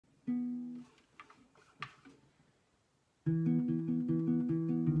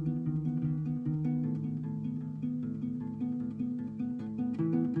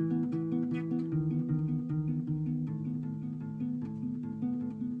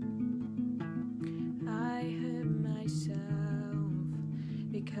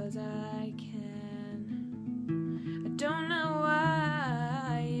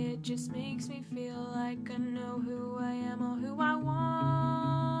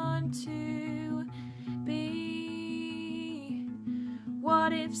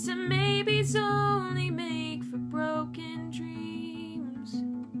what ifs and maybes only make for broken dreams.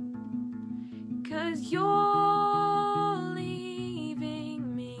 'Cause you're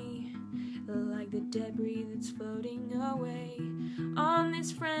leaving me like the debris that's floating away on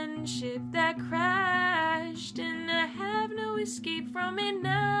this friendship that crashed, and I have no escape from it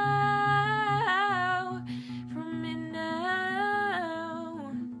now, from it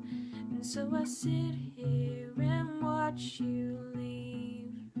now. And so I sit here and watch you leave,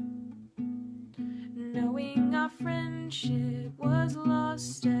 knowing our friendship was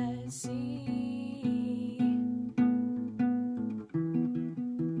lost at sea.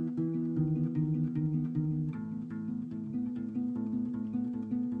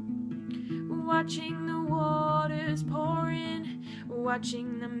 Watching the waters pour in,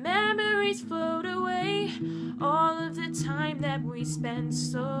 watching the memories float away, all of the time that we spent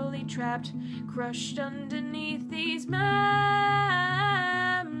slowly trapped, crushed underneath these mammoth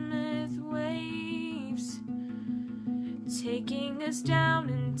waves, taking us down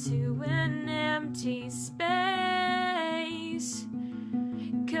into an empty space.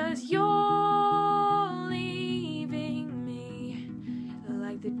 'Cause you're leaving me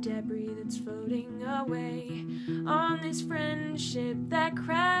like the debris that's floating away on this friendship that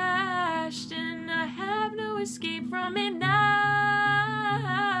crashed, and I have no escape from it now,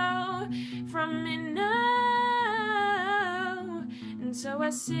 from it now. And so I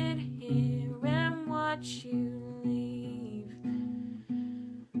sit here and watch you leave,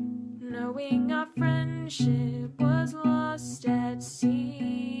 knowing our friendship was lost at sea.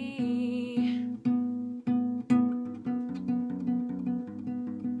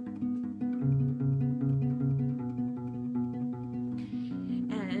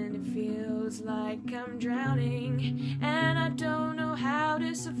 And it feels like I'm drowning, and I don't know how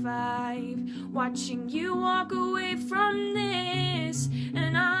to survive, watching you walk away from this,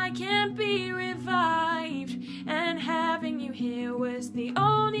 and I can't be revived. And having you here was the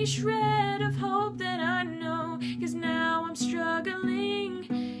only shred of hope that I know, 'cause now I'm struggling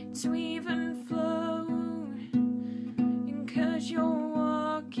to even float. And 'cause you're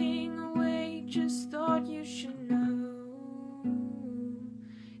walking away, just thought you should know,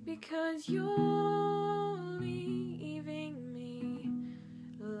 because you're leaving me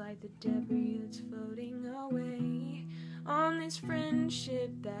like the debris that's floating away on this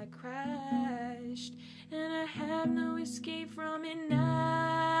friendship that crashed, and I have no escape from it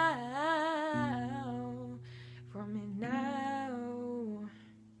now, from it now.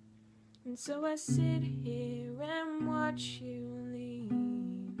 And so I sit here and watch you leave,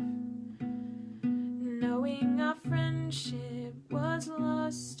 knowing our friendship was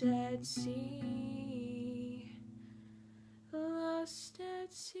lost at sea, lost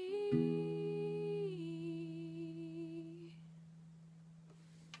at sea.